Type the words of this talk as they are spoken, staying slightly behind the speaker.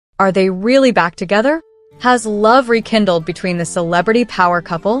Are they really back together? Has love rekindled between the celebrity power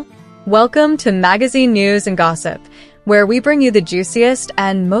couple? Welcome to Magazine News and Gossip, where we bring you the juiciest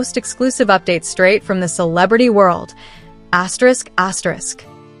and most exclusive updates straight from the celebrity world. ***.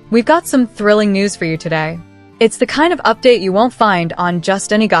 We've got some thrilling news for you today. It's the kind of update you won't find on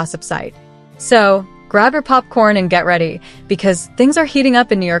just any gossip site. So, grab your popcorn and get ready, because things are heating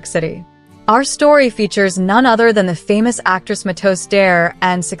up in New York City. Our story features none other than the famous actress Özdemir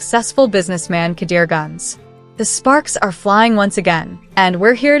and successful businessman Kadir Guns. The sparks are flying once again, and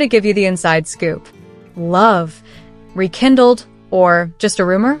we're here to give you the inside scoop. Love, rekindled, or just a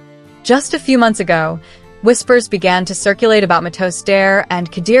rumor? Just a few months ago, whispers began to circulate about Özdemir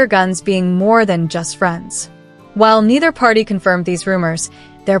and Kadir Guns being more than just friends. While neither party confirmed these rumors,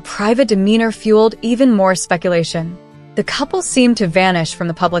 their private demeanor fueled even more speculation. The couple seemed to vanish from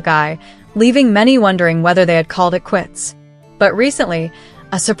the public eye, leaving many wondering whether they had called it quits. But recently,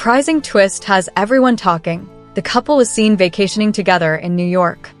 a surprising twist has everyone talking. The couple was seen vacationing together in New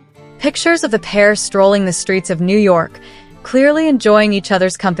York. Pictures of the pair strolling the streets of New York, clearly enjoying each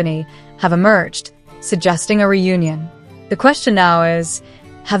other's company, have emerged, suggesting a reunion. The question now is,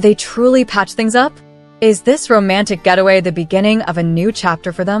 have they truly patched things up? Is this romantic getaway the beginning of a new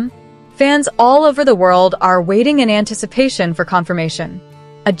chapter for them? Fans all over the world are waiting in anticipation for confirmation.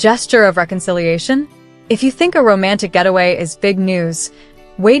 A gesture of reconciliation? If you think a romantic getaway is big news,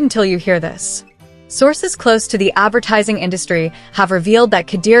 wait until you hear this. Sources close to the advertising industry have revealed that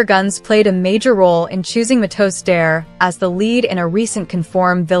Kadir Guns played a major role in choosing Özdemir as the lead in a recent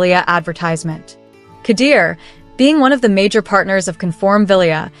Conform Villa advertisement. Kadir, being one of the major partners of Conform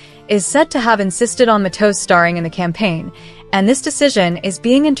Villa, is said to have insisted on Özdemir starring in the campaign, and this decision is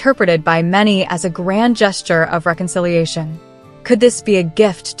being interpreted by many as a grand gesture of reconciliation. Could this be a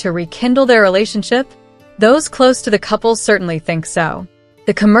gift to rekindle their relationship? Those close to the couple certainly think so.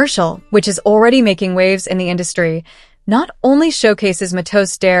 The commercial, which is already making waves in the industry, not only showcases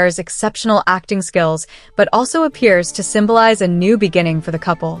Özdemir's exceptional acting skills, but also appears to symbolize a new beginning for the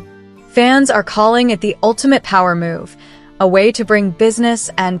couple. Fans are calling it the ultimate power move, a way to bring business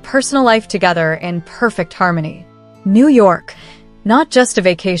and personal life together in perfect harmony. New York, not just a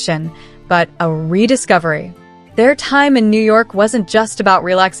vacation, but a rediscovery. Their time in New York wasn't just about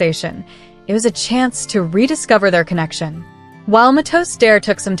relaxation. It was a chance to rediscover their connection. While Özdemir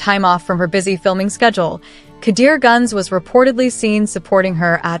took some time off from her busy filming schedule, Kadir Guns was reportedly seen supporting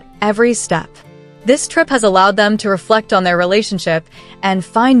her at every step. This trip has allowed them to reflect on their relationship and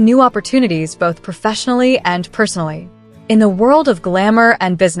find new opportunities both professionally and personally. In the world of glamour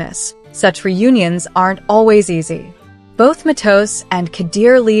and business, such reunions aren't always easy. Both Özdemir and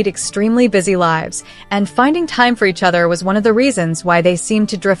Kadir lead extremely busy lives, and finding time for each other was one of the reasons why they seemed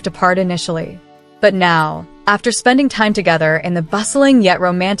to drift apart initially. But now, after spending time together in the bustling yet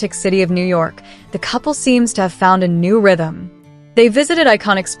romantic city of New York, the couple seems to have found a new rhythm. They visited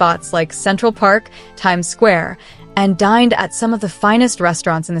iconic spots like Central Park, Times Square, and dined at some of the finest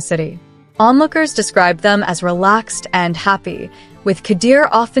restaurants in the city. Onlookers described them as relaxed and happy, with Kadir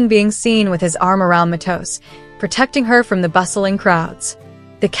often being seen with his arm around Özdemir, protecting her from the bustling crowds.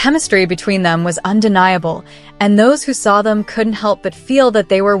 The chemistry between them was undeniable, and those who saw them couldn't help but feel that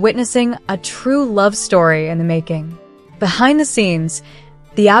they were witnessing a true love story in the making. Behind the scenes,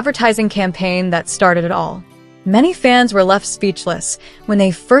 the advertising campaign that started it all. Many fans were left speechless when they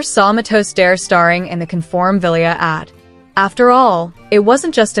first saw Özdemir starring in the Conform Villa ad. After all, it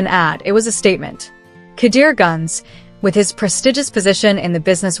wasn't just an ad, it was a statement. Kadir Guns, with his prestigious position in the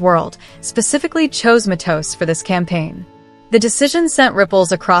business world, specifically chose Özdemir for this campaign. The decision sent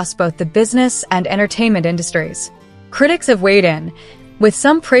ripples across both the business and entertainment industries. Critics have weighed in, with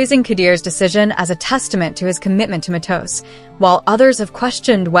some praising Kadir's decision as a testament to his commitment to Özdemir, while others have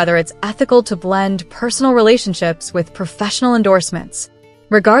questioned whether it's ethical to blend personal relationships with professional endorsements.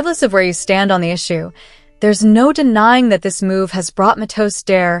 Regardless of where you stand on the issue, there's no denying that this move has brought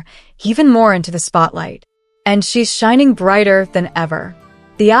Özdemir even more into the spotlight. And she's shining brighter than ever.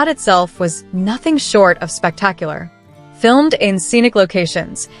 The ad itself was nothing short of spectacular. Filmed in scenic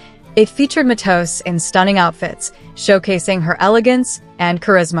locations, it featured Özdemir in stunning outfits, showcasing her elegance and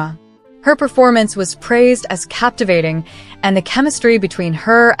charisma. Her performance was praised as captivating, and the chemistry between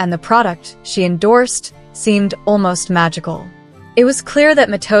her and the product she endorsed seemed almost magical. It was clear that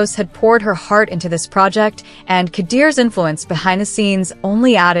Özdemir had poured her heart into this project, and Kadir's influence behind the scenes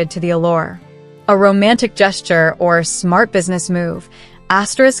only added to the allure. A romantic gesture or smart business move, ***.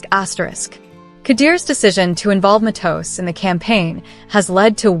 Kadir's decision to involve Özdemir in the campaign has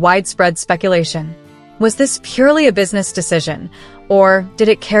led to widespread speculation. Was this purely a business decision, or did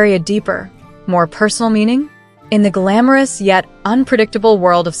it carry a deeper, more personal meaning? In the glamorous yet unpredictable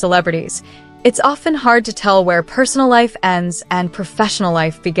world of celebrities, it's often hard to tell where personal life ends and professional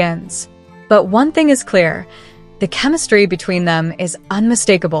life begins. But one thing is clear, the chemistry between them is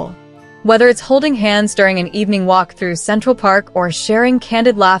unmistakable. Whether it's holding hands during an evening walk through Central Park or sharing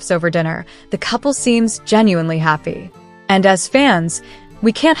candid laughs over dinner, the couple seems genuinely happy. And as fans,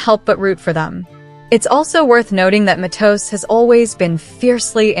 we can't help but root for them. It's also worth noting that Matos has always been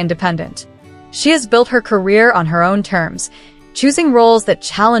fiercely independent. She has built her career on her own terms, choosing roles that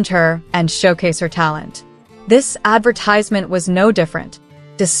challenge her and showcase her talent. This advertisement was no different.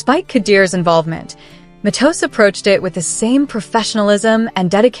 Despite Kadir's involvement, Matos approached it with the same professionalism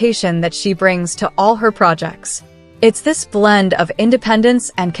and dedication that she brings to all her projects. It's this blend of independence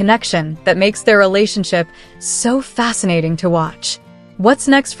and connection that makes their relationship so fascinating to watch. What's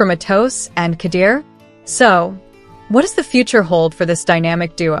next for Matos and Kadir? So, what does the future hold for this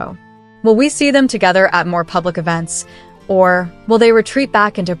dynamic duo? Will we see them together at more public events, or will they retreat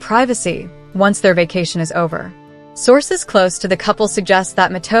back into privacy once their vacation is over? Sources close to the couple suggest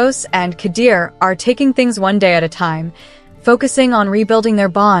that Matos and Kadir are taking things one day at a time, focusing on rebuilding their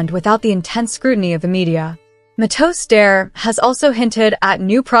bond without the intense scrutiny of the media. Matos Dare has also hinted at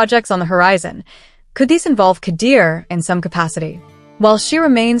new projects on the horizon. Could these involve Kadir in some capacity? While she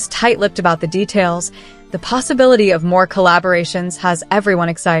remains tight-lipped about the details, the possibility of more collaborations has everyone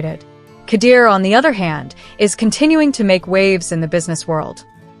excited. Kadir, on the other hand, is continuing to make waves in the business world.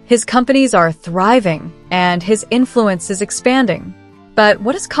 His companies are thriving, and his influence is expanding. But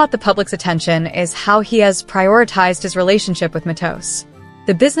what has caught the public's attention is how he has prioritized his relationship with Matos.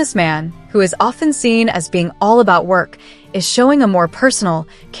 The businessman, who is often seen as being all about work, is showing a more personal,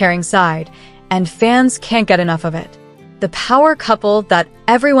 caring side, and fans can't get enough of it. The power couple that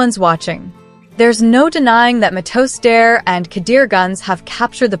everyone's watching. There's no denying that Matos Dare and Kadir Guns have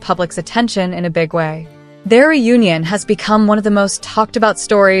captured the public's attention in a big way. Their reunion has become one of the most talked about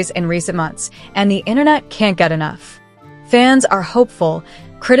stories in recent months, and the internet can't get enough. Fans are hopeful,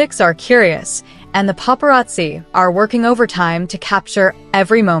 critics are curious, and the paparazzi are working overtime to capture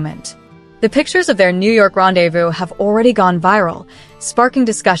every moment. The pictures of their New York rendezvous have already gone viral, sparking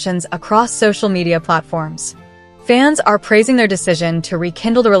discussions across social media platforms. Fans are praising their decision to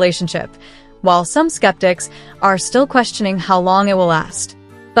rekindle the relationship, while some skeptics are still questioning how long it will last.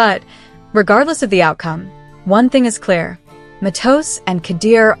 But, regardless of the outcome, one thing is clear. Matos and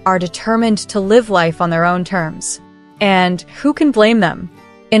Kadir are determined to live life on their own terms. And who can blame them?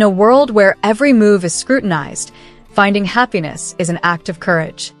 In a world where every move is scrutinized, finding happiness is an act of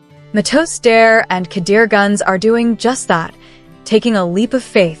courage. Matos Dare and Kadir Guns are doing just that, taking a leap of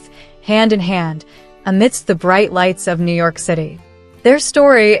faith, hand in hand, amidst the bright lights of New York City. Their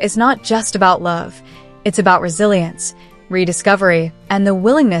story is not just about love, it's about resilience, rediscovery, and the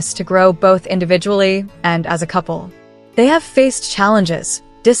willingness to grow both individually and as a couple. They have faced challenges,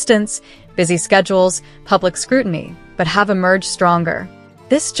 distance, busy schedules, public scrutiny, but have emerged stronger.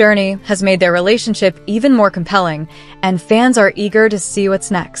 This journey has made their relationship even more compelling, and fans are eager to see what's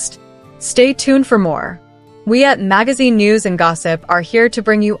next. Stay tuned for more. We at Magazine News and Gossip are here to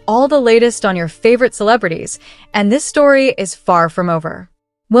bring you all the latest on your favorite celebrities, and this story is far from over.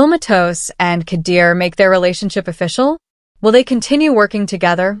 Will Matos and Kadir make their relationship official? Will they continue working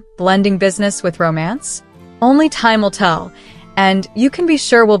together, blending business with romance? Only time will tell, and you can be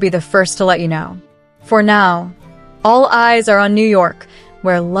sure we'll be the first to let you know. For now, all eyes are on New York,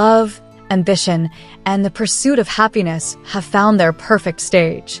 where love, ambition, and the pursuit of happiness have found their perfect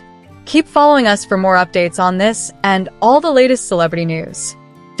stage. Keep following us for more updates on this and all the latest celebrity news.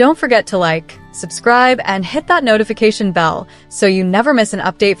 Don't forget to like, subscribe, and hit that notification bell so you never miss an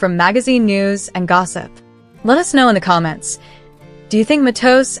update from Magazine News and Gossip. Let us know in the comments. Do you think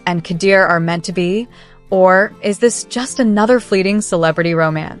Matos and Kadir are meant to be? Or is this just another fleeting celebrity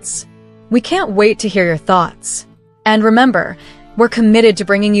romance? We can't wait to hear your thoughts. And remember, we're committed to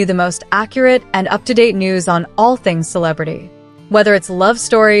bringing you the most accurate and up-to-date news on all things celebrity. Whether it's love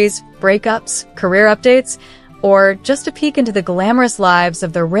stories, breakups, career updates, or just a peek into the glamorous lives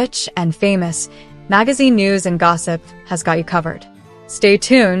of the rich and famous, Magazine News and Gossip has got you covered. Stay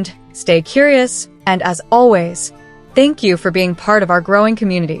tuned, stay curious, and as always, thank you for being part of our growing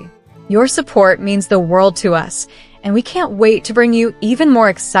community. Your support means the world to us, and we can't wait to bring you even more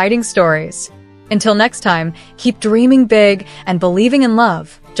exciting stories. Until next time, keep dreaming big and believing in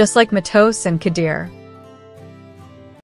love, just like Matos and Kadir.